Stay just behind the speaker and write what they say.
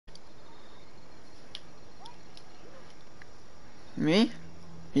Me?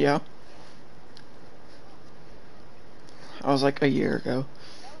 Yeah. I was like a year ago.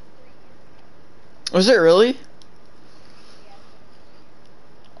 Was it really?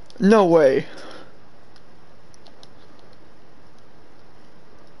 No way.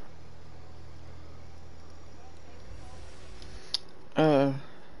 I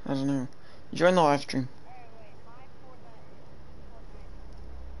don't know. Join the live stream.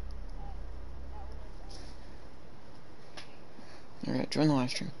 Alright, join the live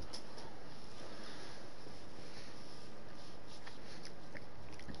stream.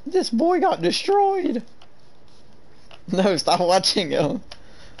 This boy got destroyed. No, stop watching him.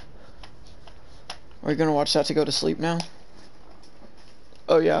 Are you gonna watch that to go to sleep now?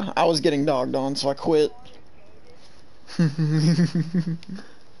 Oh yeah, I was getting dogged on, so I quit.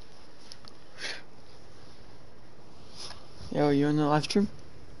 Yo, you in the live stream?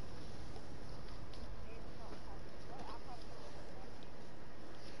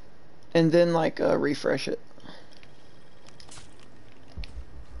 And then like refresh it.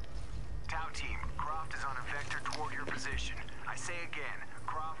 Tau team, Croft is on a vector toward your position. I say again,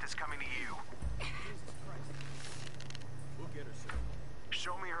 Croft is coming to you. We'll get her soon.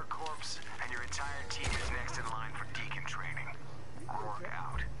 Show me her corpse, and your entire team is next in line for Deacon training. Rourke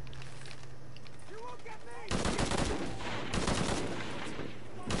out. You won't get me!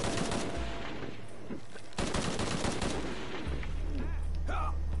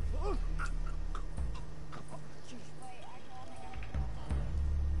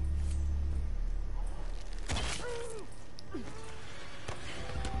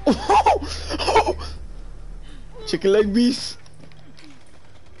 Chicken leg beef.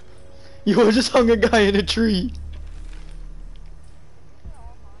 You just hung a guy in a tree.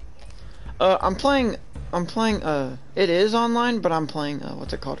 I'm playing, it is online, but I'm playing,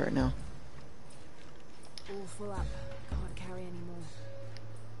 what's it called right now? All full up. Can't carry anymore.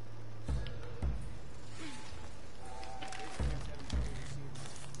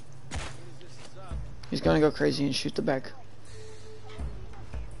 He's gonna go crazy and shoot the bag.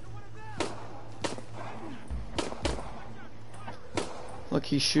 Look,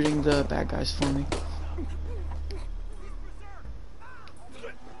 he's shooting the bad guys for me.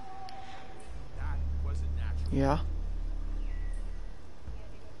 Yeah.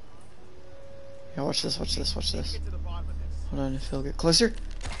 Yeah, watch this, watch this, watch this. Hold on, if he'll get closer.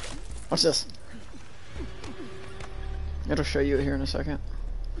 Watch this. It'll show you it here in a second.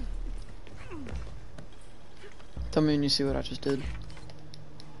 Tell me when you see what I just did.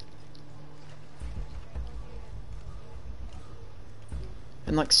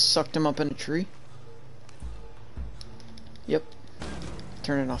 And like sucked him up in a tree. Yep.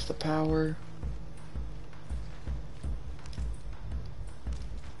 Turning off the power.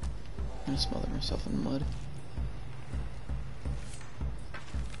 I'm gonna smother myself in mud.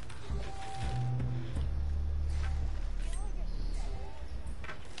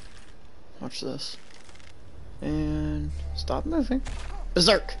 Watch this. And stop moving.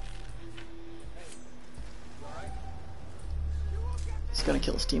 Berserk! He's gonna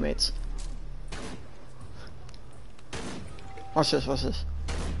kill his teammates. Watch this, watch this.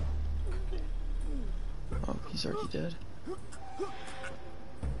 Oh, he's already dead.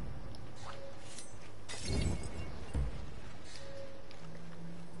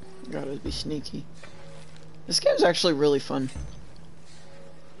 Gotta be sneaky. This game's actually really fun.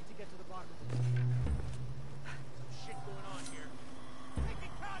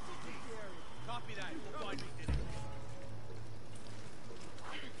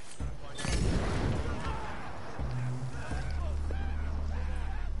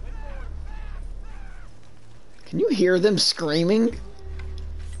 Can you hear them screaming?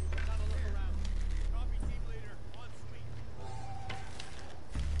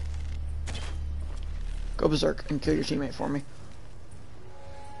 Go berserk and kill your teammate for me.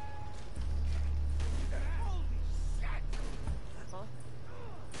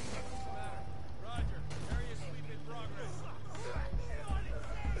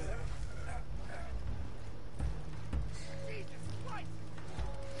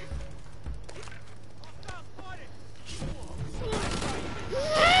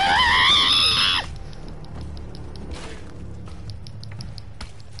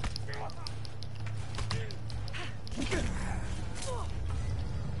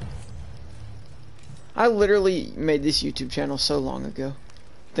 I literally made this YouTube channel so long ago,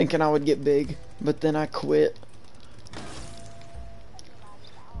 thinking I would get big, but then I quit.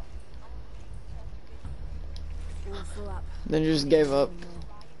 Then just gave up.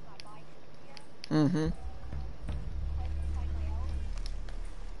 Mm-hmm.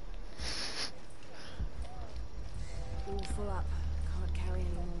 All full up. carry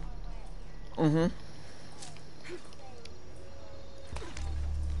anymore. Mm-hmm.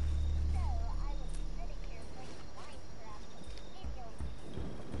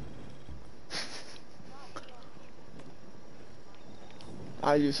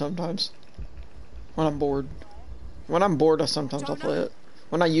 I do sometimes. When I'm bored. When I'm bored, sometimes I'll play it.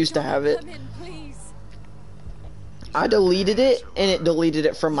 When I used to have it, Come in, please. I deleted it, and it deleted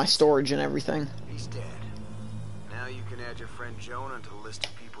it from my storage and everything. He's dead. Now you can add your friend Jonah to the list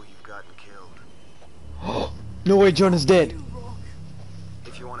of people you've gotten killed. No way, Jonah's dead.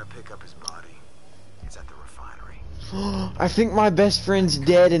 If you want to pick up his body, it's at the refinery. I think my best friend's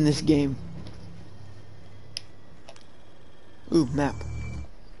dead in this game. Ooh, map.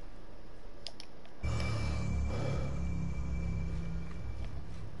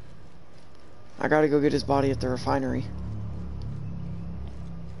 I gotta go get his body at the refinery.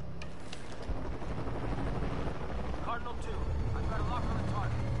 Cardinal 2, I've got a lock on the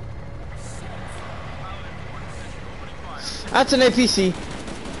target. That's an APC.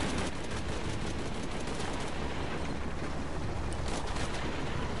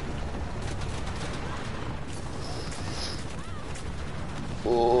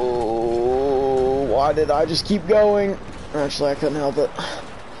 Oh, why did I just keep going? Actually, I couldn't help it.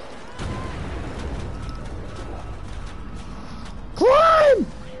 Climb!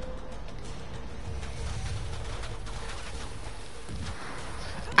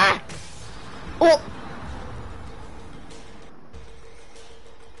 Ah! Oh!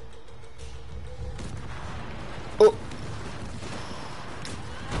 Oh!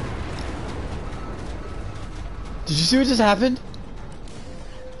 Did you see what just happened?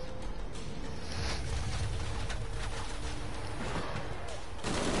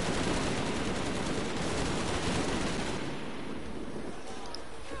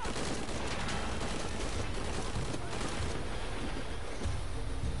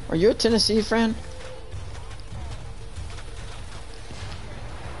 Are you a Tennessee fan?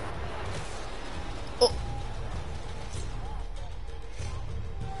 Oh.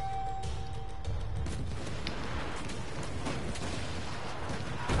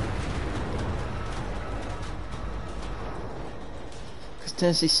 Because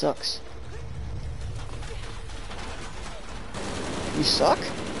Tennessee sucks. You suck?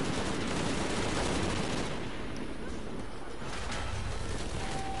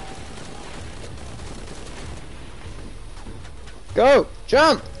 Go!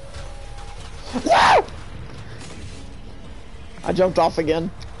 Jump! No! I jumped off again.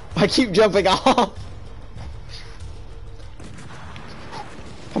 I keep jumping off.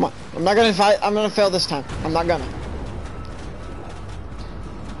 Come on. I'm not gonna fight. I'm gonna fail this time. I'm not gonna.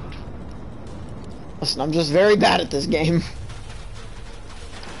 Listen, I'm just very bad at this game.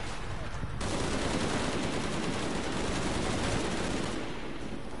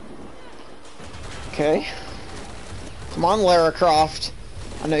 Okay. Come on, Lara Croft.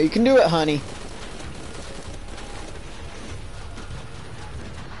 I know you can do it, honey.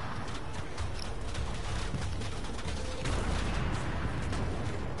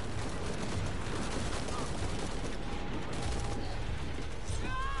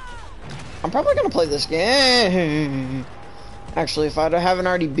 I'm probably gonna play this game. Actually, if I haven't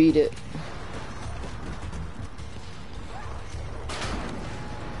already beat it.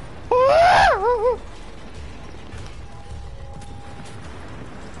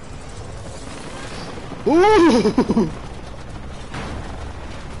 Ooh.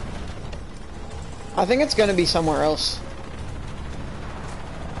 I think it's gonna be somewhere else.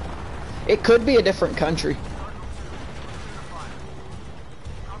 It could be a different country.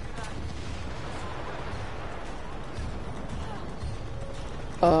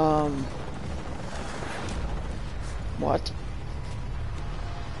 What?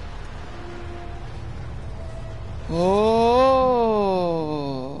 Oh.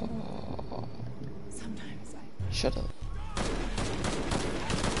 Sometimes I... Shut up.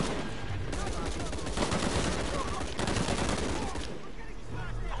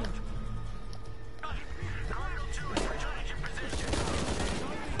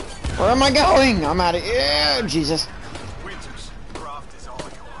 Where am I going? I'm out of here. Jesus. Winters, Croft is all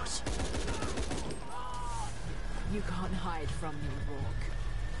yours. You can't hide from me, Rourke.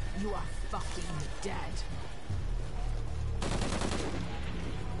 You are fucking dead.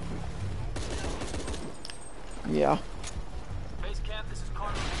 Yeah. Base camp, this is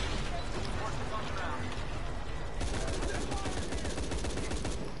Cardinal. Forces on ground.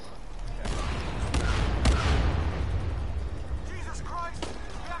 Jesus Christ!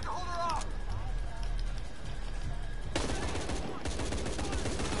 We have to hold her off!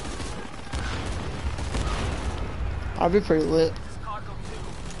 I'll be pretty lit. This is Cardinal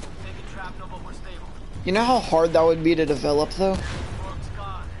You know how hard that would be to develop, though? Rourke's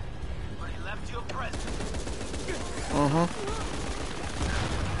gone, but he left you a present. Uh-huh.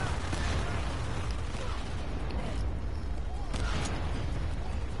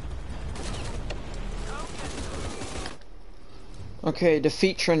 Okay,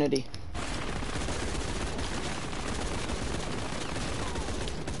 defeat Trinity.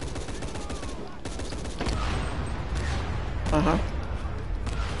 Uh-huh.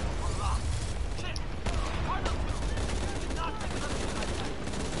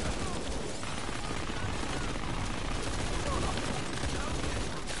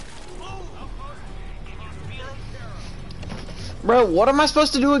 Bro, what am I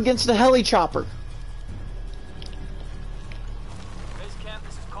supposed to do against the heli chopper? Base camp,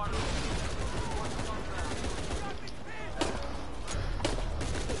 this is Carter.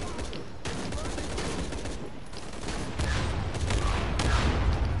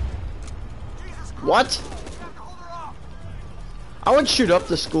 What? I would shoot up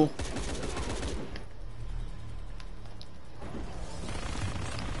the school.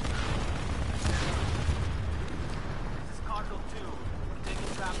 This is Cardinal 2. We're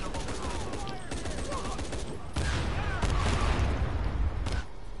taking trap number 2.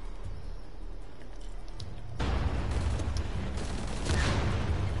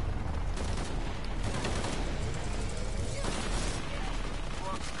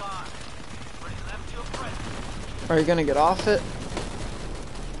 Rourke's gone, but he left you a present. Are you gonna get off it?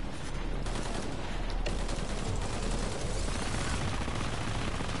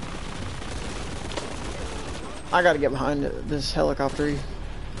 I gotta get behind it, this helicopter. You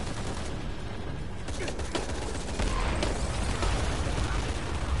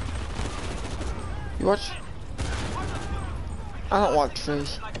watch? I don't watch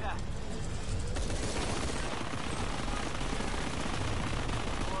Fizz. Like that.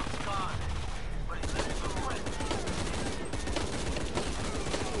 Rourke's gone, but he left you a present.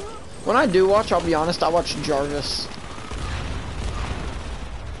 When I do watch, I'll be honest, I watch Jarvis.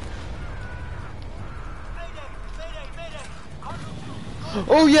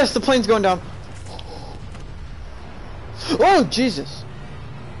 Oh yes, the plane's going down. Oh Jesus!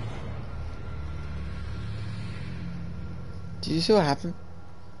 Did you see what happened?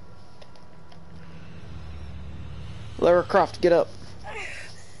 Lara Croft, get up.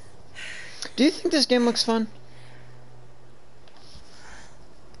 Do you think this game looks fun?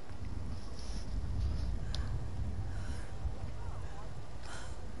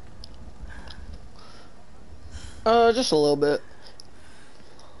 Just a little bit.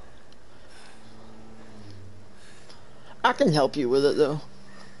 I can help you with it though.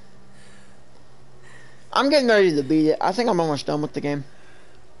 I'm getting ready to beat it. I think I'm almost done with the game.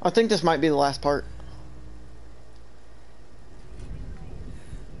 I think this might be the last part.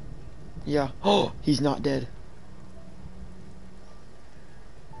 Yeah. Oh, he's not dead.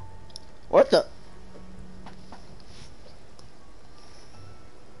 What the?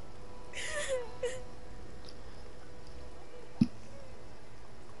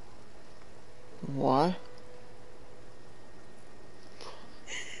 Why?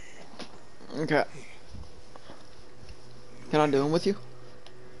 Okay. Can I do them with you?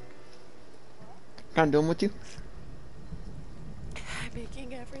 Can I do them with you? I'm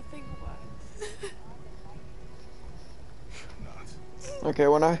making everything worse. Okay,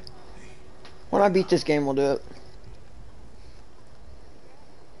 when I beat this game, we'll do it.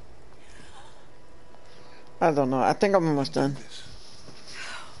 I don't know. I think I'm almost done.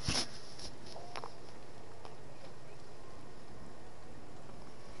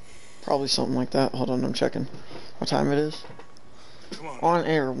 Probably something like that. Hold on, I'm checking what time it is. Come on. On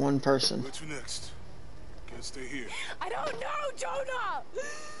air, one person. Where to next? Can't stay here. I don't know, Jonah!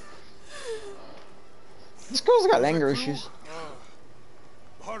 This girl's got anger issues.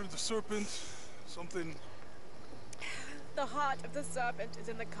 Heart of the serpent. Something. The heart of the serpent is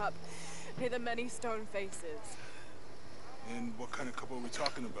in the cup near the many stone faces. And what kind of cup are we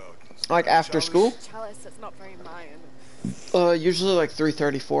talking about? Like after Chalice? school? Chalice, that's not very Mayan. Usually like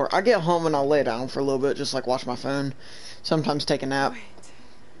 3:34. I get home and I'll lay down for a little bit, just like watch my phone. Sometimes take a nap. Wait.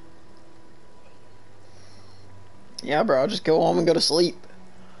 Yeah, bro, I'll just go home and go to sleep.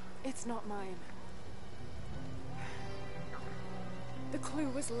 It's not mine. The clue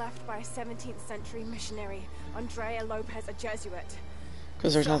was left by a 17th century missionary, Andrea Lopez, a Jesuit.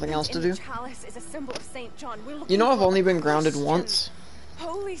 Because there's nothing else to In the do. chalice is a symbol of Saint John. We're looking You know, I've for only a been grounded Christian once.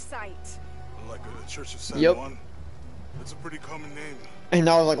 Holy site. Like a Church of San Yep. Juan? That's a pretty common name. And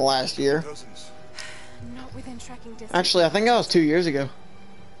that was like last year. Dozens. Not within trekking distance. Actually, I think that was 2 years ago.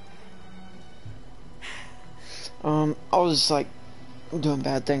 I was like doing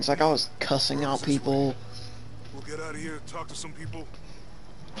bad things. Like I was cussing out people. We'll get out of here, talk to some people.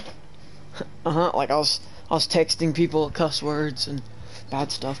 Like I was texting people cuss words and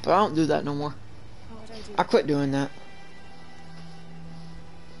bad stuff, but I don't do that no more. What would I do? I quit doing that.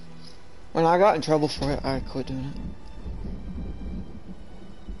 When I got in trouble for it, I quit doing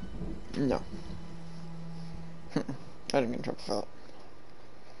it. No. I didn't get in trouble for that.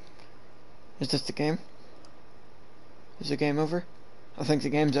 Is this the game? Is the game over? I think the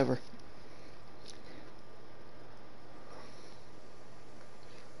game's over.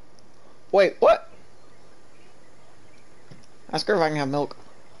 Wait, what? Ask her if I can have milk.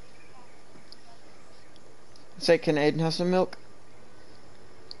 Say, can Aiden have some milk?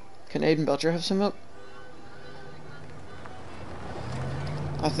 Can Aiden Belcher have some milk?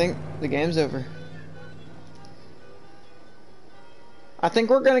 I think the game's over. I think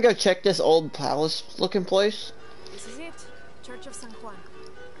we're gonna go check this old palace looking place. This is it. Church of San Juan.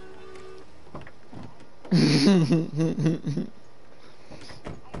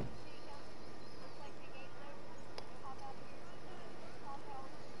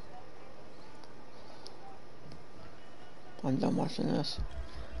 I'm done watching this.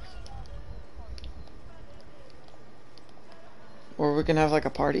 Or we can have like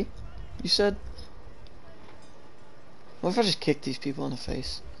a party, you said? What if I just kick these people in the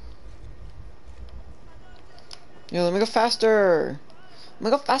face? Yo, let me go faster! Let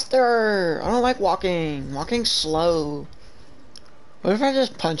me go faster! I don't like walking. Walking's slow. What if I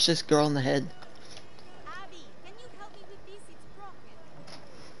just punch this girl in the head? Abby, can you help me with this? It's broken.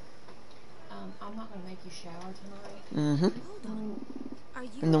 I'm not gonna make you shower tonight. Mm-hmm. Are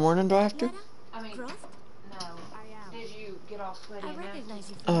you In the morning, do I have to? Yetta? I mean, Croft? no. I am. Did you get all sweaty I enough? recognize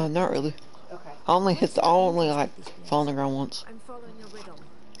you from Not really. Okay. I only like fall on the ground once. I'm following a riddle.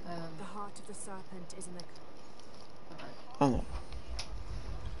 The heart of the serpent is in the... I don't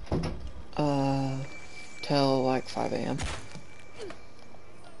know. Till like 5 a.m.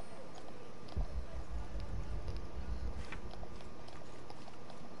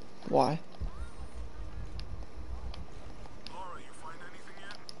 Why? Laura, you find anything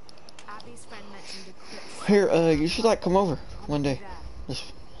yet? Abby's friend mentioned a crypt. Here, you should like come over one day. There.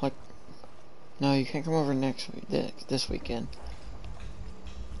 This like, no, you can't come over next week. This weekend.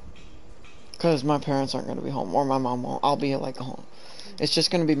 Cause my parents aren't gonna be home, or my mom won't. I'll be like home. It's just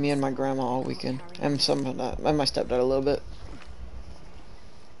gonna be me and my grandma all weekend, and some of that, and my stepdad a little bit.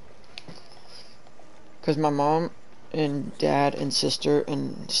 Cause my mom and dad and sister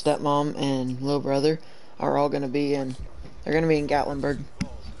and stepmom and little brother are all gonna be in. They're gonna be in Gatlinburg. There's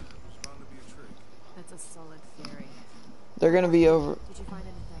bound to be a trick. That's a solid theory. They're gonna be over. Did you find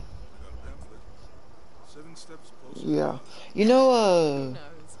anything? I got a pamphlet. 7 steps closer. Yeah, you know, Who knows?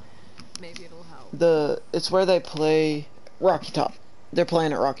 Maybe it'll help. it's where they play Rocky Top. They're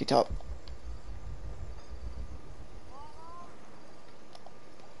playing at Rocky Top.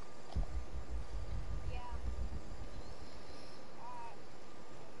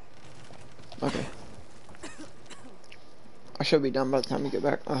 Okay. I should be done by the time you get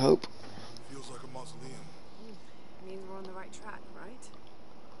back, I hope. Feels like a mausoleum. Means we're on the right track, right?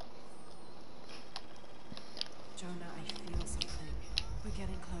 Jonah, I feel something. We're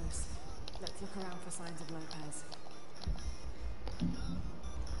getting close. Let's look around for signs of Lopez.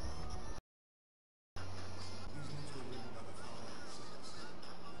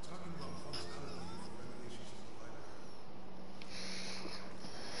 Talking about Funk's code for emanations of the light.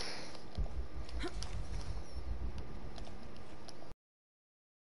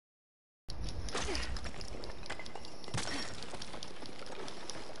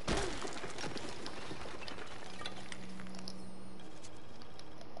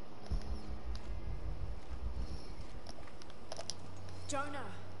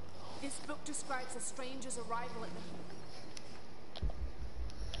 Jonah, this book describes a stranger's arrival at the...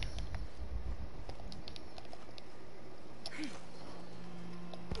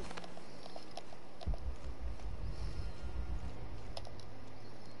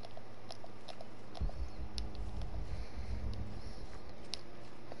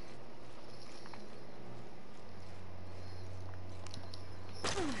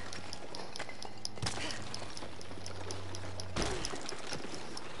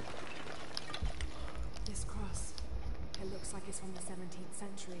 This cross, it looks like it's from the 17th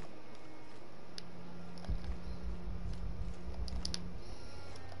century.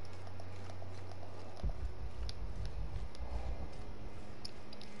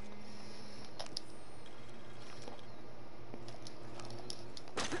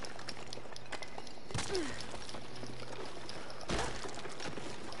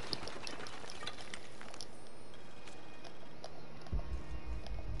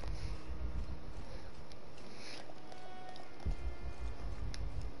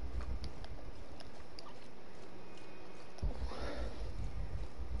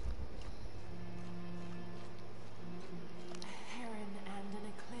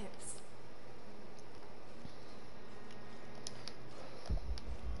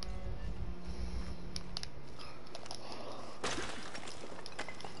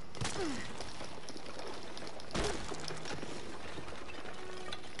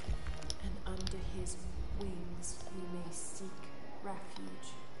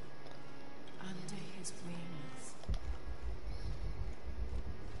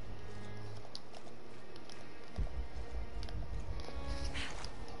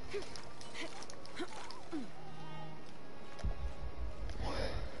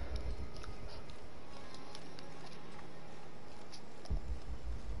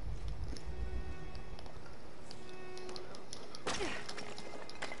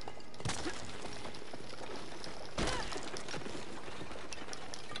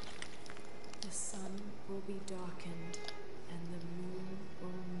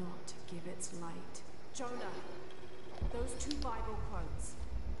 its light. Jonah, those two Bible quotes.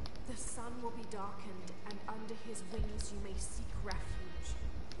 The sun will be darkened, and under his wings you may seek refuge.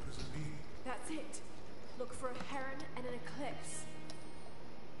 What does it mean? That's it. Look for a heron and an eclipse.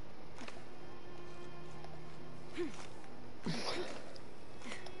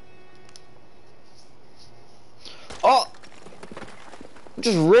 Oh!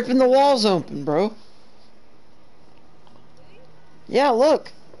 Just ripping the walls open, bro. Yeah,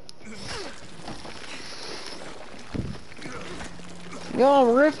 look. Yo,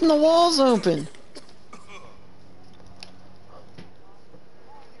 I'm ripping the walls open.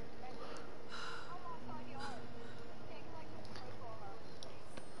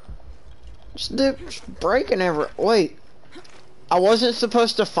 Just breaking every. Wait. I wasn't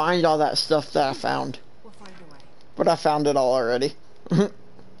supposed to find all that stuff that I found. We'll find a way. But I found it all already. Got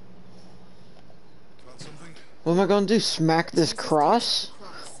something? What am I gonna do? Smack this cross?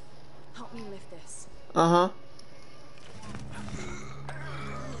 Cross. Help me lift this. Uh-huh.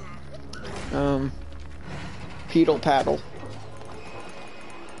 Pedal paddle.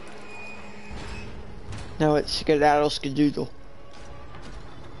 No, it's skedaddle skedoodle.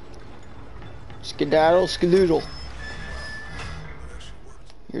 Skedaddle skedoodle.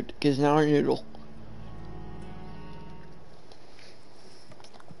 You're, cause now a noodle.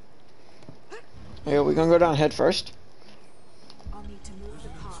 Okay, we're gonna go down head first. I'll need to move the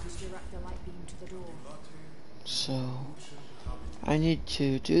cart to direct the light beam to the door. So, I need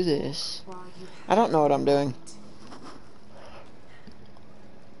to do this. While you I don't know what I'm doing.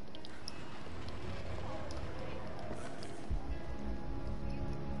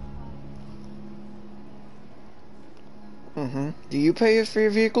 Do you pay for your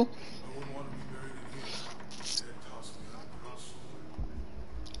vehicle? I wouldn't want to be buried in here. Dead tossed me out across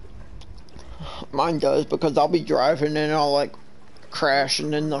somewhere. Mine does, because I'll be driving and I'll like crash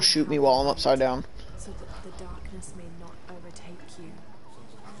and then they'll shoot me while I'm upside down. so that the darkness may not overtake you.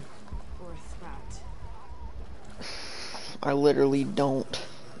 Or a threat. I literally don't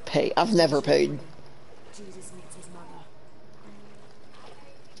pay. I've never paid. Jesus meets his mother.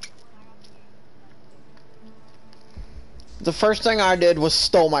 The first thing I did was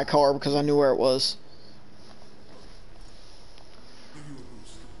stole my car because I knew where it was. Give you a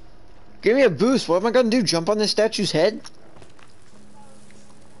boost. Give me a boost. What am I gonna do? Jump on this statue's head?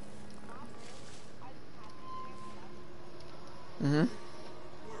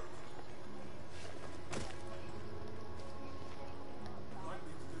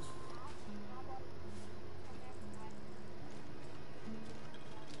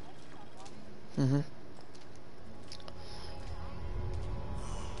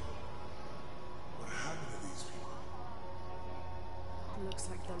 What happened to these people? Looks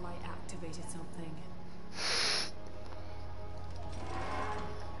like the light activated something.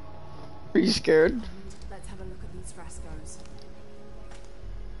 Are you scared? Let's have a look at these frescoes.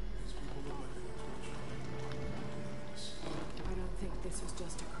 These people look like they were tortured. I don't think this was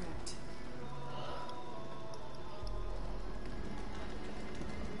just a crypt.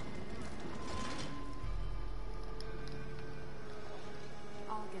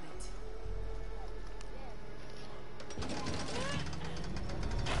 I'll get it.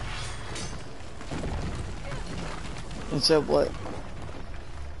 And so what?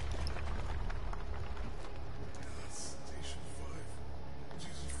 Station 5.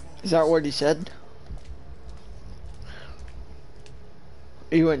 Jesus Falls. Is that what he said?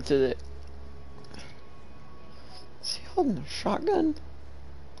 He went to the... Is he holding a shotgun?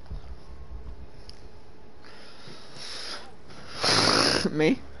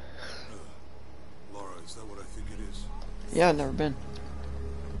 Me? Laura, is that what I think it is? Yeah, I've never been.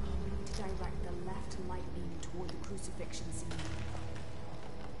 I'll need to direct the left light beam toward the crucifixion scene.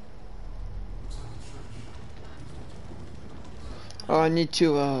 Oh, I need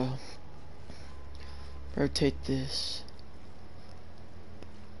to, rotate this.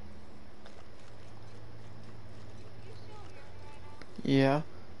 Yeah.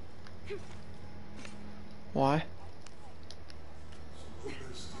 Why?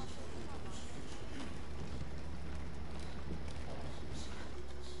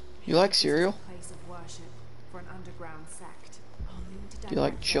 You like cereal? Place of worship for an underground sect. I'll need to Do you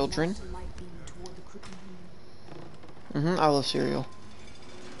like direct the children? left light beam toward the I love cereal.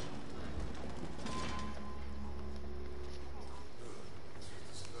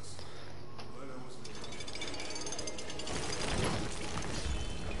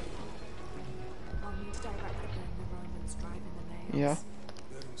 I'll need to direct the gun the Romans drive in the nails. Yeah.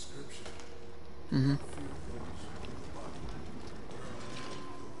 That inscription.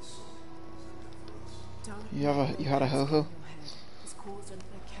 Don't You had a ho-ho? His cause and the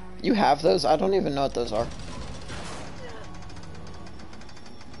carrying You have those? I don't even know what those are.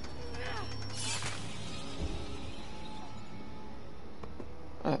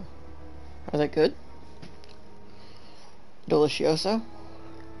 Oh. Are they good? Delicioso?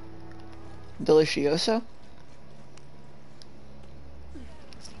 Delicioso?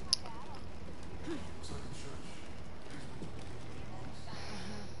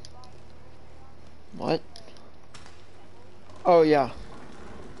 What? Oh, yeah.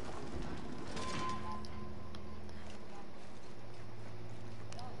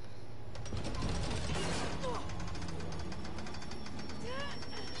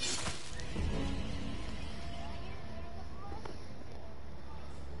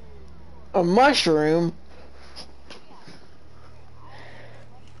 A mushroom?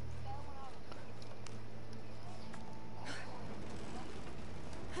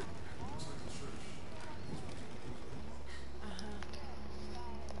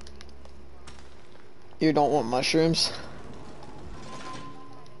 You don't want mushrooms?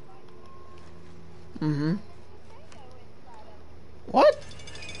 Mm-hmm. What?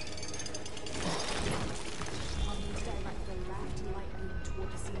 I'll need to direct the left light beam toward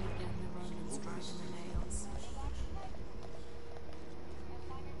the scene again, the Romans driving the nails.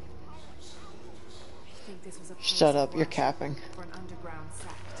 I think this was a place Shut of up, you're worship capping. for an underground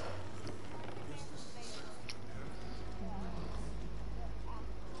sect.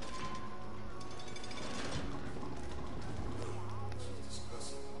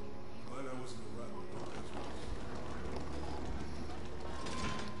 Disgusting. Glad I wasn't around when Lopez was.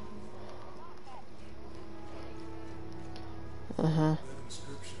 Uh-huh. That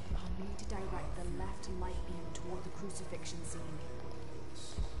inscription. I'll need to direct the left light beam toward the crucifixion scene.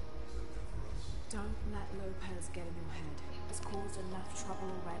 Don't let Lopez get in your head. He's caused enough trouble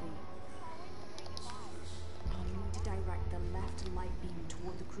already. I'll need to direct the left light beam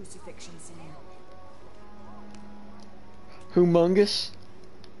toward the crucifixion scene. Humongous?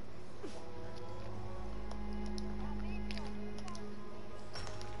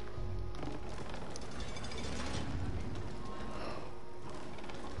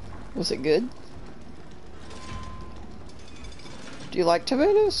 Was it good? Do you like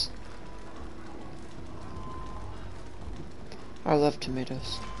tomatoes? I love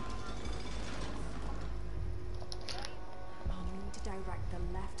tomatoes. I'll need to direct the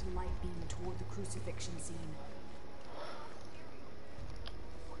left light beam toward the crucifixion scene.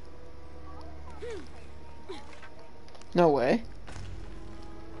 No way.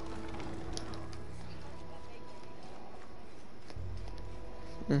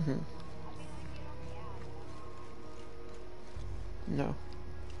 Mm-hmm. No.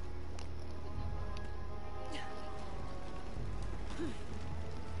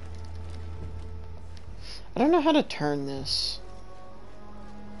 I don't know how to turn this.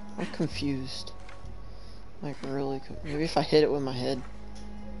 I'm confused. Like, really maybe if I hit it with my head.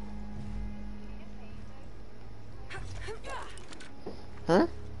 Huh?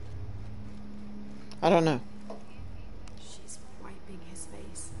 I don't know. She's wiping his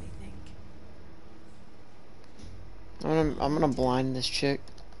face, I think. I'm gonna blind this chick.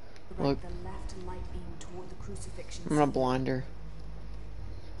 Look. Direct the left light beam toward the crucifixion I'm gonna scene. blind her.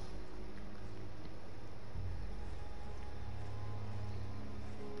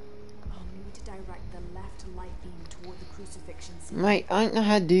 I'll need to direct the left light beam toward the crucifixion scene. Mate, I don't know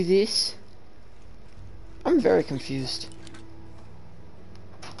how to do this. I'm very confused.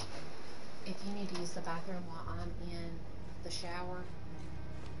 If you need to use the bathroom while I'm in the shower,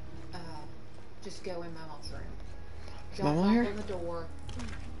 just go in my mom's room. Is Don't Mama knock here? on the door.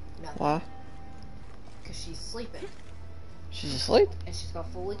 Nothing. Why? Because she's sleeping. She's asleep? And she's got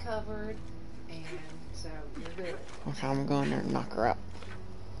fully covered. And so you're good. Okay, I'm going there and knock her out.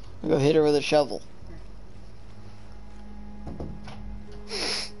 I'm gonna go hit her with a shovel.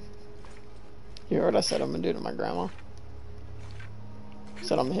 You heard what I said I'm gonna do to my grandma? I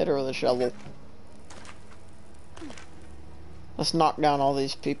said I'm gonna hit her with a shovel. Let's knock down all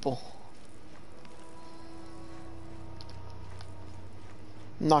these people.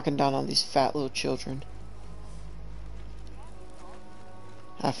 I'm knocking down all these fat little children.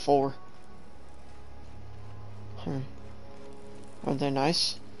 I have 4. Are they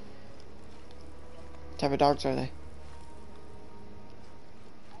nice? What type of dogs are they?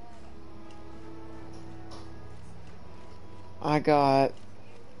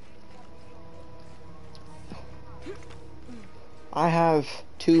 I have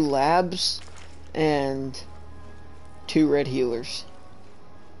 2 labs and 2 red healers.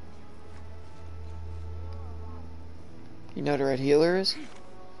 You know what a red healer is?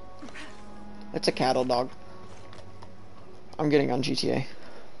 It's a cattle dog. I'm getting on GTA.